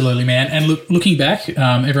 Yeah, absolutely, man. And looking back,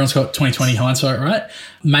 everyone's got 20/20 hindsight, right?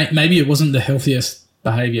 Maybe it wasn't the healthiest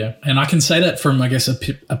behavior. And I can say that from, I guess,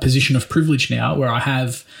 a position of privilege now, where I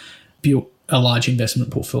have built a large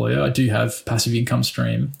investment portfolio. I do have passive income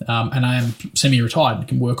stream, and I am semi-retired and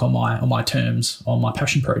can work on my terms, on my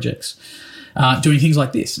passion projects, doing things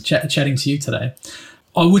like this, chatting to you today.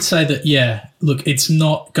 I would say that, yeah, look, it's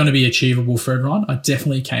not going to be achievable for everyone. I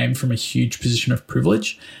definitely came from a huge position of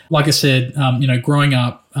privilege. Like I said, growing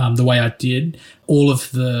up the way I did, all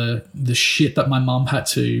of the shit that my mum had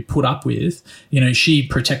to put up with, she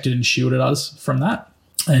protected and shielded us from that.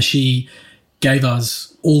 And she gave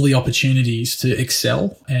us all the opportunities to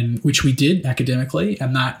excel, and which we did academically,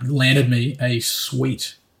 and that landed me a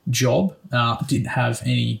sweet job. Didn't have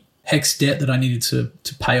any HECS debt that I needed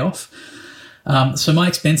to pay off. So my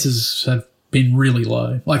expenses have been really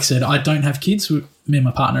low. Like I said, I don't have kids. Me and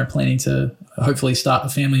my partner are planning to hopefully start a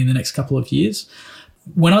family in the next couple of years.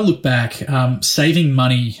 When I look back, saving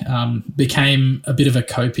money became a bit of a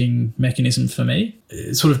coping mechanism for me,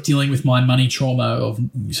 sort of dealing with my money trauma of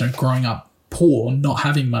growing up poor, not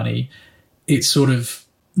having money. It's sort of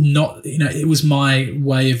not, it was my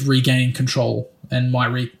way of regaining control, and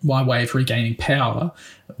my way of regaining power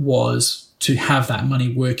was to have that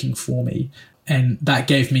money working for me. And that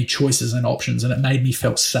gave me choices and options, and it made me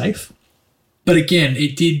feel safe. But again,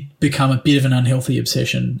 it did become a bit of an unhealthy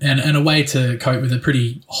obsession and a way to cope with a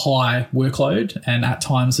pretty high workload and at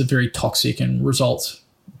times a very toxic and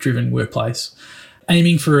results-driven workplace.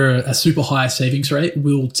 Aiming for a super high savings rate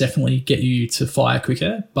will definitely get you to fire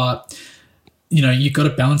quicker, but you've got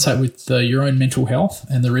to balance that with your own mental health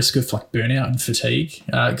and the risk of burnout and fatigue,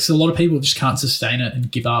 because a lot of people just can't sustain it and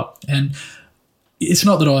give up. And it's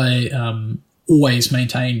not that I always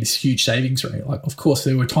maintained this huge savings rate. Of course,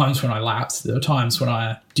 there were times when I lapsed. There were times when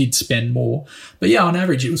I did spend more. But yeah, on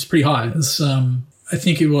average, it was pretty high. It was, I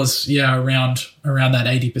think it was, around that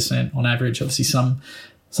 80% on average. Obviously, some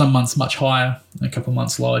months much higher, a couple of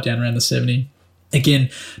months lower, down around the 70. Again,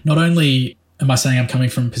 not only am I saying I'm coming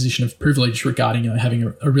from a position of privilege regarding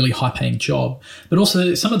having a really high-paying job, but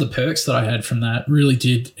also some of the perks that I had from that really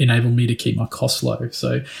did enable me to keep my costs low.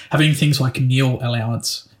 So having things like meal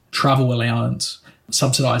allowance, travel allowance,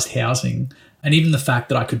 subsidised housing, and even the fact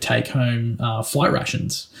that I could take home flight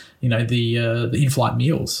rations, the in-flight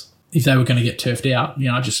meals. If they were going to get turfed out,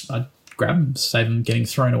 I'd grab them, save them getting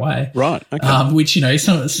thrown away. Right. Okay. Which,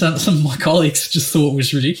 some of my colleagues just thought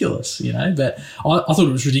was ridiculous, but I thought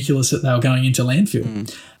it was ridiculous that they were going into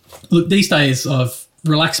landfill. Look, these days I've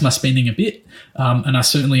relaxed my spending a bit, and I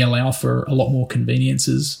certainly allow for a lot more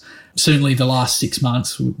conveniences. Certainly the last 6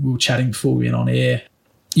 months, we were chatting before we went on air,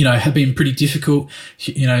 have been pretty difficult.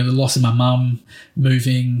 The loss of my mum,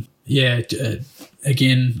 moving,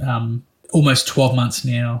 again, almost 12 months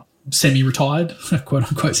now, semi-retired, quote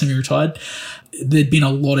unquote semi-retired. There'd been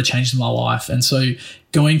a lot of changes in my life. And so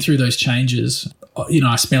going through those changes,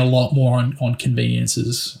 I spent a lot more on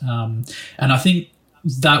conveniences. And I think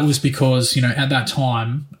that was because, at that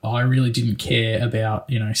time, I really didn't care about,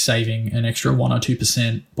 saving an extra 1 or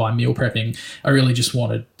 2% by meal prepping. I really just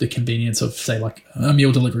wanted the convenience of, say, like a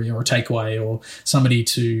meal delivery or a takeaway or somebody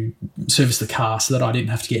to service the car so that I didn't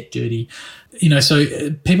have to get dirty.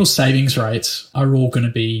 So people's savings rates are all going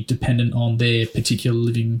to be dependent on their particular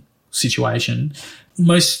living situation.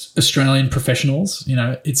 Most Australian professionals,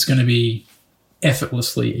 it's going to be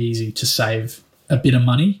effortlessly easy to save a bit of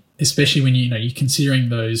money, especially when you're considering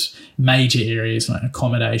those major areas like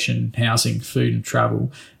accommodation, housing, food and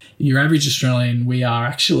travel. Your average Australian, we are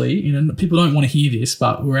actually, people don't want to hear this,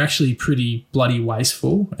 but we're actually pretty bloody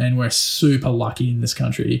wasteful, and we're super lucky in this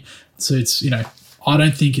country. So it's, I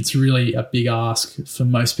don't think it's really a big ask for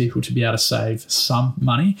most people to be able to save some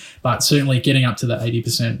money, but certainly getting up to the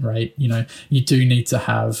 80% rate, you do need to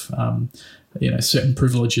have, certain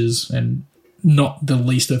privileges, and not the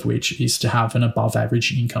least of which is to have an above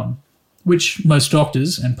average income, which most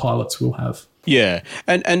doctors and pilots will have. Yeah.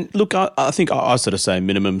 And look, I think I sort of say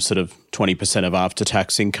minimum sort of 20% of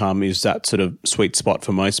after-tax income is that sort of sweet spot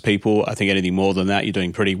for most people. I think anything more than that, you're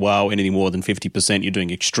doing pretty well. Anything more than 50%, you're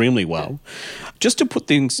doing extremely well. Just to put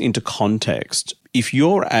things into context, if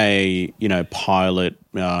you're a, pilot,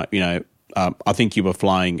 I think you were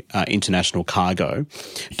flying international cargo.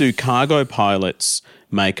 Do cargo pilots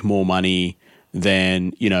make more money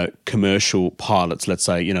than, commercial pilots, let's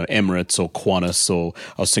say, Emirates or Qantas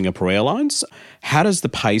or Singapore Airlines? How does the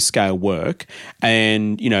pay scale work?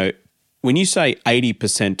 And, when you say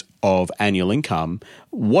 80% of annual income,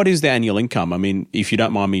 what is the annual income? I mean, if you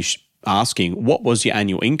don't mind me asking, what was your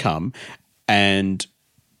annual income and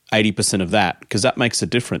 80% of that? Because that makes a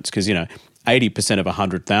difference, because, 80% of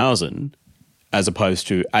 100,000 as opposed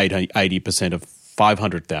to 80% of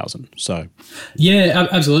 500,000. So, yeah,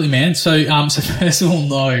 absolutely, man. So first of all,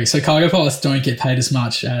 no. So cargo pilots don't get paid as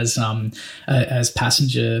much as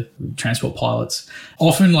passenger transport pilots.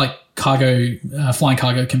 Often, like flying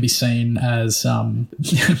cargo can be seen as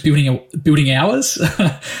building hours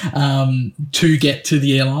to get to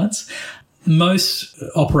the airlines. Most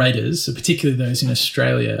operators, particularly those in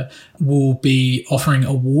Australia, will be offering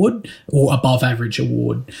award or above average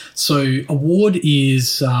award. So award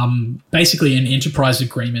is basically an enterprise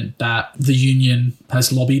agreement that the union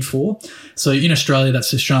has lobbied for. So in Australia, that's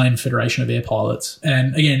the Australian Federation of Air Pilots.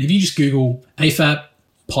 And again, if you just Google AFAP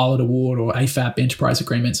Pilot Award or AFAP Enterprise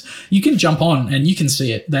Agreements, you can jump on and you can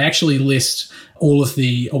see it. They actually list all of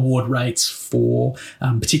the award rates for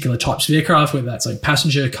particular types of aircraft, whether that's like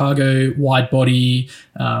passenger, cargo, wide body,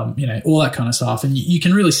 all that kind of stuff. And you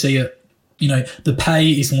can really see it. The pay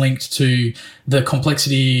is linked to the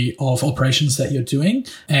complexity of operations that you're doing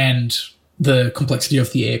and the complexity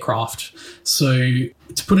of the aircraft. So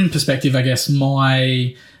to put in perspective, I guess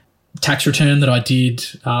my tax return that I did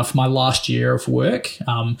for my last year of work,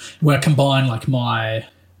 where I combined like my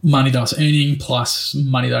money that I was earning plus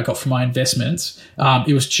money that I got from my investments,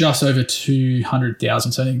 it was just over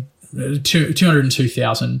 200,000. So I think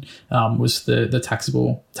 202,000 was the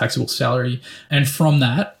taxable salary, and from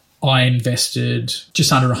that I invested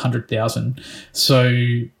just under 100,000. So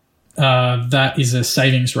that is a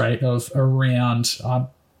savings rate of around. I'm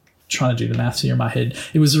trying to do the maths here in my head.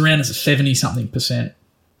 It was around 70-something%.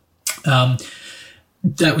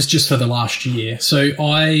 That was just for the last year. So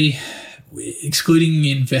I, excluding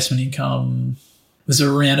investment income, was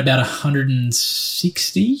around about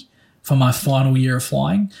 160 for my final year of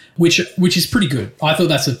flying, which is pretty good. I thought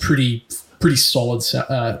that's a pretty solid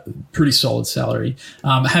salary.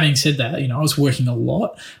 Having said that, I was working a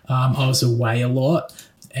lot. I was away a lot,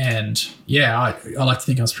 and yeah, I like to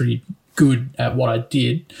think I was pretty good at what I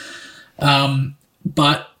did.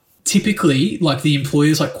 But typically, like the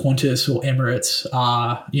employers like Qantas or Emirates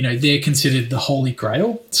are, they're considered the holy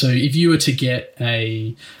grail. So if you were to get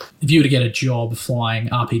a job flying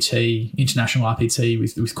RPT, international RPT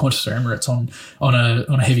with Qantas or Emirates on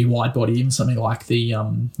a heavy wide body, even something like the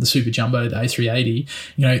Super Jumbo, the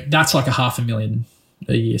A380, that's like $500,000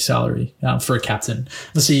 a year salary for a captain.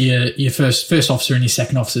 Let's see, your first officer and your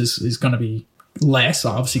second officer is going to be less,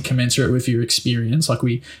 obviously commensurate with your experience. Like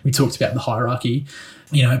we talked about the hierarchy.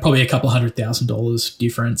 Probably a couple $100,000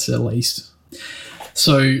 difference at least.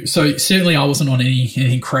 So certainly I wasn't on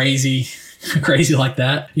anything crazy like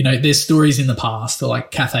that. There's stories in the past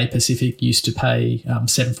like Cathay Pacific used to pay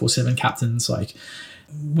 747 captains. Like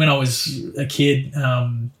when I was a kid,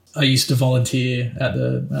 I used to volunteer at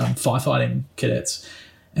the firefighting cadets,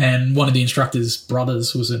 and one of the instructor's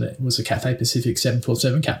brothers was a Cathay Pacific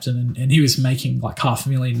 747 captain, and he was making like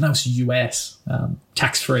 $500,000. That was US,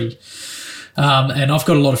 tax free. And I've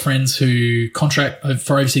got a lot of friends who contract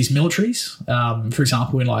for overseas militaries, for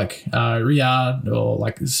example, in like Riyadh or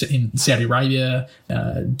like in Saudi Arabia,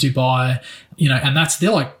 Dubai, and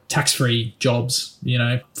they're like tax-free jobs,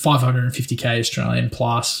 $550K Australian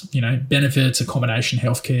plus, benefits, accommodation,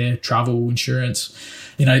 healthcare, travel, insurance,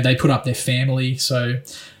 they put up their family. So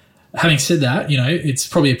having said that, it's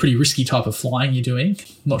probably a pretty risky type of flying you're doing.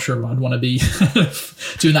 Not sure I'd want to be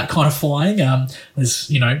doing that kind of flying. There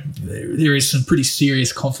is some pretty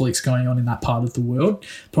serious conflicts going on in that part of the world.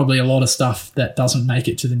 Probably a lot of stuff that doesn't make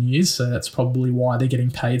it to the news, so that's probably why they're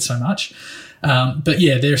getting paid so much. But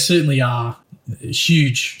yeah, there certainly are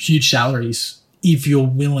huge salaries if you're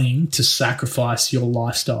willing to sacrifice your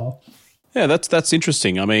lifestyle. Yeah, that's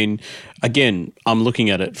interesting. I mean, again, I'm looking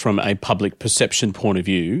at it from a public perception point of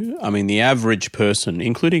view. I mean, the average person,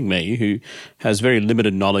 including me, who has very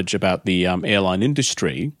limited knowledge about the airline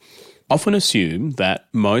industry, often assume that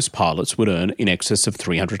most pilots would earn in excess of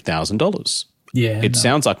 $300,000. Yeah, it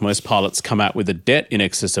sounds like most pilots come out with a debt in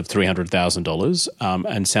excess of $300,000,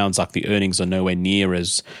 and sounds like the earnings are nowhere near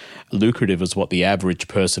as lucrative as what the average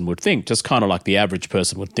person would think. Just kind of like the average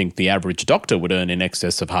person would think the average doctor would earn in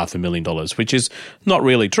excess of $500,000, which is not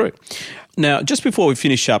really true. Now, just before we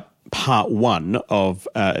finish up part one of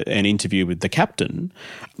an interview with the captain,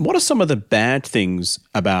 what are some of the bad things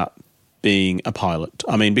about being a pilot?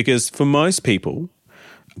 I mean, because for most people,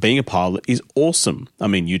 being a pilot is awesome. I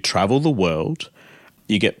mean, you travel the world,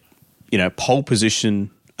 you get, pole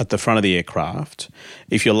position at the front of the aircraft.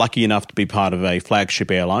 If you're lucky enough to be part of a flagship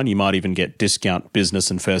airline, you might even get discount business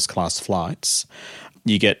and first class flights.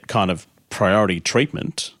 You get kind of priority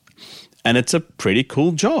treatment, and it's a pretty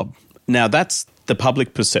cool job. Now, that's the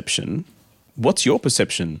public perception. What's your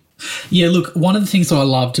perception? Yeah, look, one of the things that I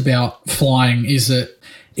loved about flying is that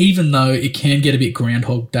even though it can get a bit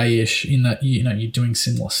Groundhog Day-ish in that, you know, you're doing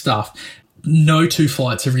similar stuff, no two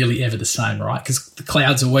flights are really ever the same, right? Because the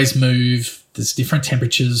clouds always move. There's different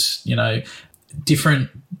temperatures, you know, different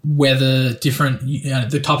weather, different, you know,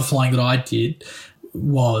 the type of flying that I did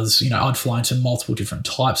was, you know, I'd fly into multiple different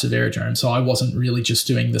types of aerodromes. So I wasn't really just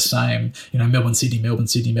doing the same, you know, Melbourne, Sydney, Melbourne,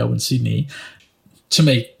 Sydney, Melbourne, Sydney. To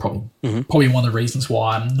me, probably one of the reasons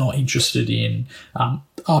why I'm not interested in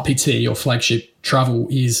RPT or flagship travel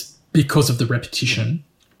is because of the repetition.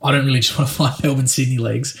 I don't really just want to fly Melbourne, Sydney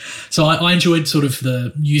legs. So I enjoyed sort of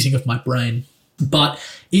the using of my brain, but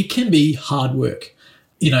it can be hard work.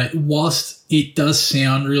 You know, whilst it does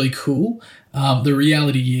sound really cool, the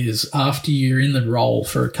reality is after you're in the role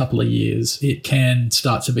for a couple of years, it can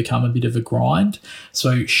start to become a bit of a grind.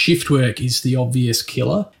 So shift work is the obvious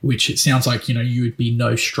killer, which it sounds like, you know, you would be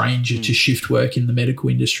no stranger to shift work in the medical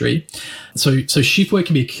industry. So shift work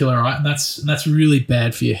can be a killer, right? And that's really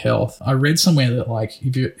bad for your health. I read somewhere that like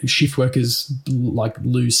if shift workers like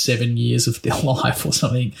lose 7 years of their life or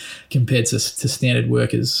something compared to standard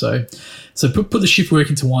workers. So put the shift work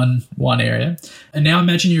into one area. And now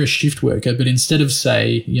imagine you're a shift worker, but instead of,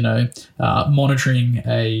 say, you know, monitoring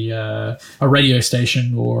a radio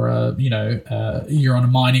station or, you know, you're on a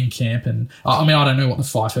mining camp. And I mean, I don't know what the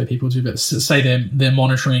FIFO people do, but say they're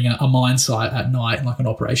monitoring a mine site at night in like an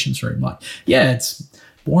operations room. Like, yeah, it's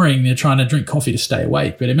boring. They're trying to drink coffee to stay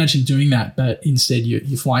awake. But imagine doing that, but instead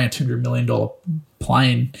you're flying a $200 million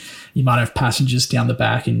plane. You might have passengers down the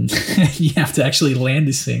back and you have to actually land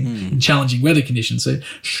this thing in challenging weather conditions. So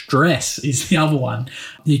stress is the other one.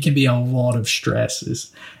 There can be a lot of stress,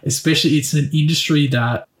 especially it's an industry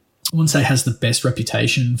that I wouldn't say has the best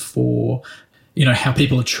reputation for, you know, how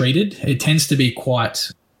people are treated. It tends to be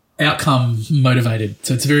quite outcome motivated.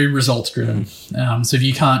 So it's very results driven. So if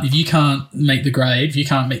you can't make the grade, if you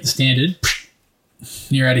can't meet the standard,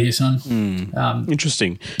 you're out of here, son.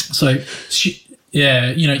 Interesting. So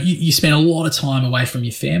yeah, you know, you spend a lot of time away from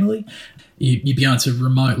your family. You'd be going to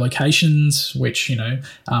remote locations, which, you know,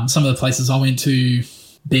 some of the places I went to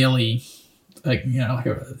barely, like, you know, like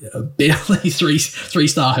a barely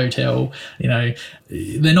three-star hotel, you know,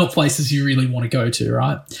 they're not places you really want to go to,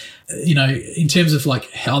 right? You know, in terms of like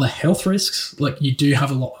other health risks, like you do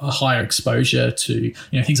have a higher exposure to, you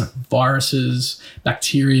know, things like viruses,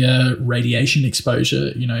 bacteria, radiation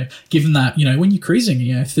exposure, you know, given that, you know, when you're cruising,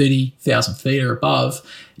 you know, 30,000 feet or above,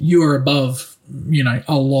 you are above, you know,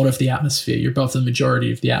 a lot of the atmosphere. You're above the majority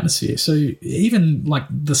of the atmosphere. So even like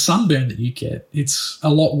the sunburn that you get, it's a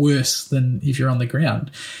lot worse than if you're on the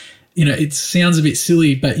ground. You know, it sounds a bit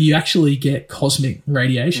silly, but you actually get cosmic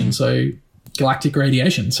radiation. So galactic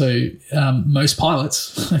radiation. So most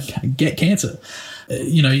pilots get cancer.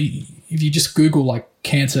 You know, if you just Google like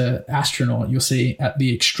cancer astronaut, you'll see at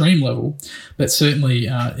the extreme level. But certainly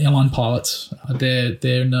airline pilots,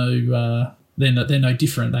 they're no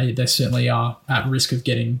different. They certainly are at risk of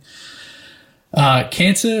getting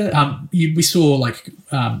cancer. We saw like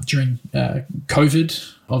during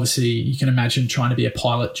COVID. Obviously, you can imagine trying to be a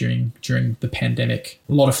pilot during the pandemic.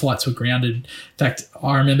 A lot of flights were grounded. In fact,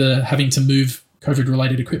 I remember having to move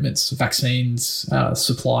COVID-related equipments, vaccines,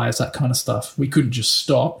 supplies, that kind of stuff. We couldn't just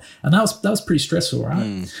stop, and that was pretty stressful,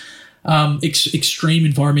 right? Extreme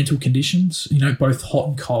environmental conditions, you know, both hot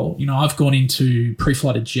and cold. You know, I've gone into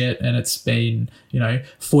pre-flighted jet and it's been, you know,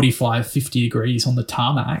 45, 50 degrees on the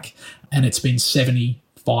tarmac, and it's been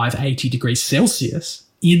 75, 80 degrees Celsius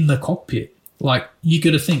in the cockpit. Like, you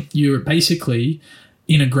got to think you're basically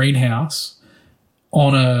in a greenhouse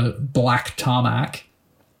on a black tarmac,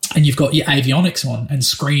 and you've got your avionics on and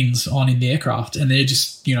screens on in the aircraft, and they're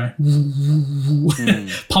just, you know,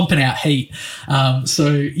 pumping out heat.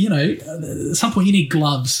 So, you know, at some point you need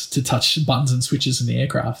gloves to touch buttons and switches in the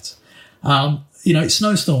aircraft. You know,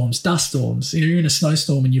 snowstorms, dust storms. You know, you're in a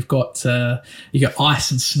snowstorm and you've got ice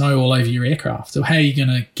and snow all over your aircraft. So how are you going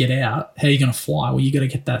to get out? How are you going to fly? Well, you got to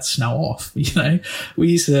get that snow off. You know,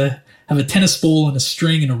 we used to have a tennis ball and a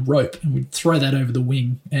string and a rope, and we'd throw that over the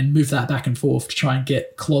wing and move that back and forth to try and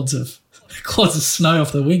get clods of snow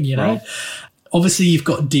off the wing. You know, right. Obviously you've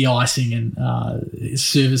got de-icing and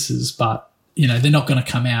services, but you know, they're not going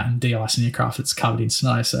to come out and de-ice an aircraft that's covered in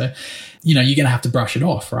snow. So, you know, you're going to have to brush it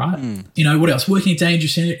off, right? You know, what else? Working in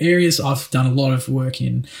dangerous areas. I've done a lot of work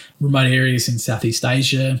in remote areas in Southeast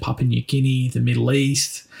Asia, Papua New Guinea, the Middle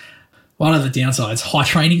East. What are the downsides? High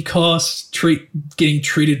training costs, getting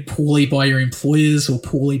treated poorly by your employers or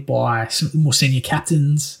poorly by more senior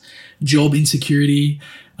captains, job insecurity.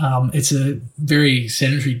 It's a very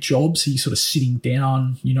sedentary job, so you're sort of sitting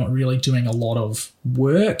down. You're not really doing a lot of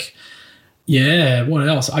work. Yeah, what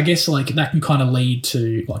else? I guess like that can kind of lead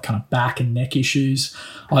to like kind of back and neck issues.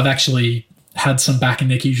 I've actually had some back and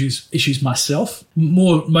neck issues myself,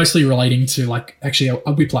 mostly relating to like actually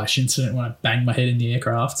a whiplash incident when I banged my head in the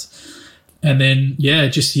aircraft. And then, yeah,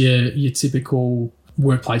 just your typical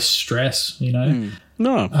workplace stress, you know.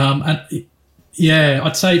 No. And yeah,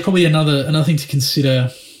 I'd say probably another thing to consider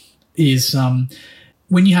is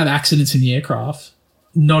when you have accidents in the aircraft,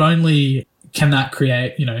 not only can that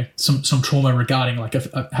create, you know, some trauma regarding like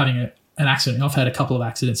having an accident. I've had a couple of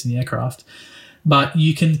accidents in the aircraft, but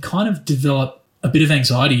you can kind of develop a bit of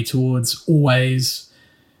anxiety towards always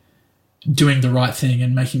doing the right thing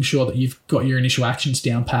and making sure that you've got your initial actions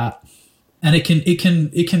down pat. And it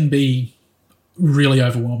can be really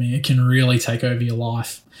overwhelming. It can really take over your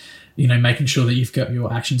life, you know, making sure that you've got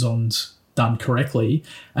your actions on done correctly.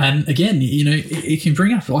 And again, you know, it can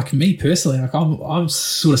bring up, like me personally, like I'm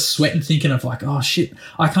sort of sweating thinking of like, oh shit,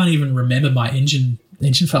 I can't even remember my engine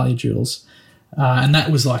failure drills. And that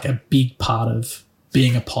was like a big part of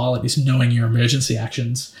being a pilot, is knowing your emergency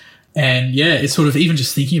actions. And yeah, it's sort of even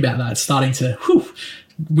just thinking about that, it's starting to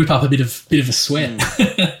whip up a bit of a sweat.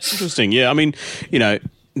 Interesting. Yeah. I mean, you know,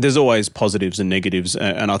 there's always positives and negatives.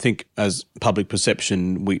 And I think as public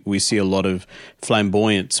perception, we see a lot of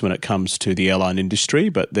flamboyance when it comes to the airline industry,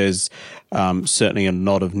 but there's certainly a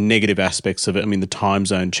lot of negative aspects of it. I mean, the time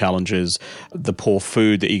zone challenges, the poor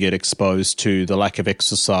food that you get exposed to, the lack of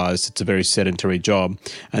exercise. It's a very sedentary job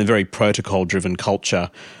and a very protocol-driven culture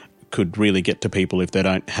could really get to people if they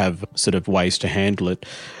don't have sort of ways to handle it.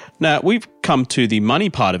 Now, we've come to the money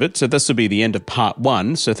part of it, so this will be the end of part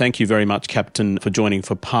one. So thank you very much, Captain, for joining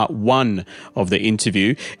for part one of the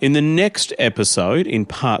interview. In the next episode, in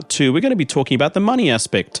part two, we're going to be talking about the money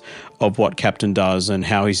aspect of what Captain does and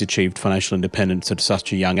how he's achieved financial independence at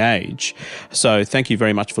such a young age. So thank you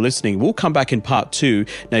very much for listening. We'll come back in part two.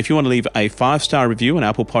 Now, if you want to leave a 5-star review on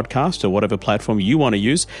Apple Podcast or whatever platform you want to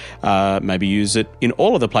use, maybe use it in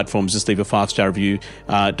all of the platforms, just leave a 5-star review.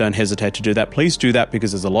 Don't hesitate to do that. Please do that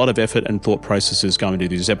because there's a lot of effort and thought processes going into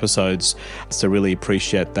these episodes. So really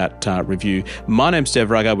appreciate that review. My name's Dev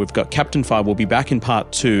Rugger. We've got Captain Fi. We'll be back in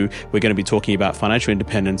part two. We're going to be talking about financial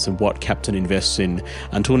independence and what Captain invests in.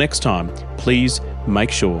 Until next time, please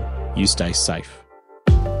make sure you stay safe.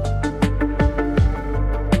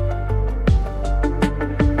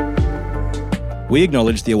 We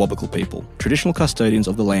acknowledge the Awabakal people, traditional custodians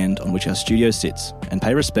of the land on which our studio sits, and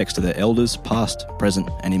pay respects to their elders past, present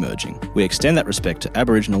and emerging. We extend that respect to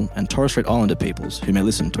Aboriginal and Torres Strait Islander peoples who may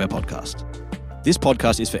listen to our podcast. This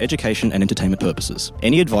podcast is for education and entertainment purposes.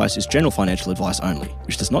 Any advice is general financial advice only,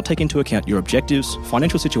 which does not take into account your objectives,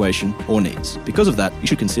 financial situation, or needs. Because of that, you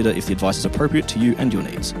should consider if the advice is appropriate to you and your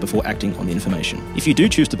needs before acting on the information. If you do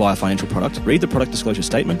choose to buy a financial product, read the product disclosure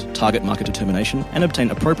statement, target market determination, and obtain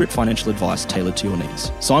appropriate financial advice tailored to your needs.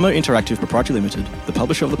 Simo Interactive Proprietary Limited, the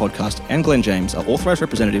publisher of the podcast, and Glenn James are authorised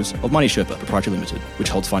representatives of Money Sherpa Proprietary Limited, which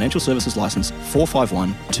holds financial services license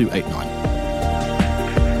 451289.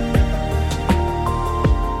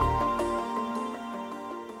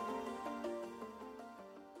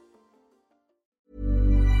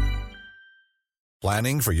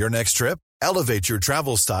 Planning for your next trip? Elevate your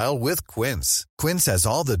travel style with Quince. Quince has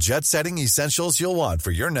all the jet-setting essentials you'll want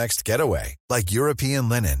for your next getaway, like European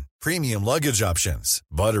linen, premium luggage options,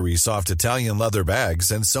 buttery soft Italian leather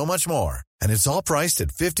bags, and so much more. And it's all priced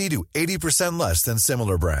at 50 to 80% less than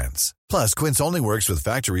similar brands. Plus, Quince only works with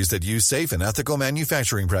factories that use safe and ethical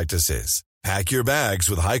manufacturing practices. Pack your bags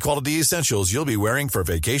with high-quality essentials you'll be wearing for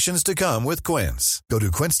vacations to come with Quince. Go to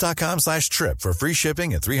quince.com/trip for free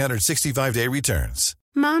shipping and 365-day returns.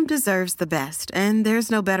 Mom deserves the best, and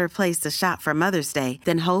there's no better place to shop for Mother's Day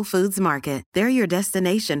than Whole Foods Market. They're your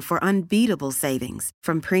destination for unbeatable savings,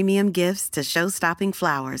 from premium gifts to show-stopping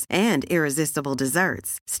flowers and irresistible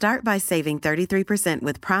desserts. Start by saving 33%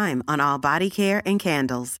 with Prime on all body care and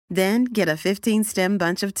candles. Then get a 15-stem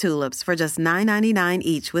bunch of tulips for just $9.99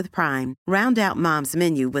 each with Prime. Round out Mom's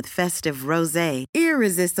menu with festive rosé,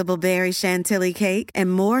 irresistible berry chantilly cake,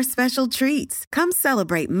 and more special treats. Come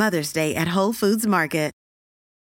celebrate Mother's Day at Whole Foods Market.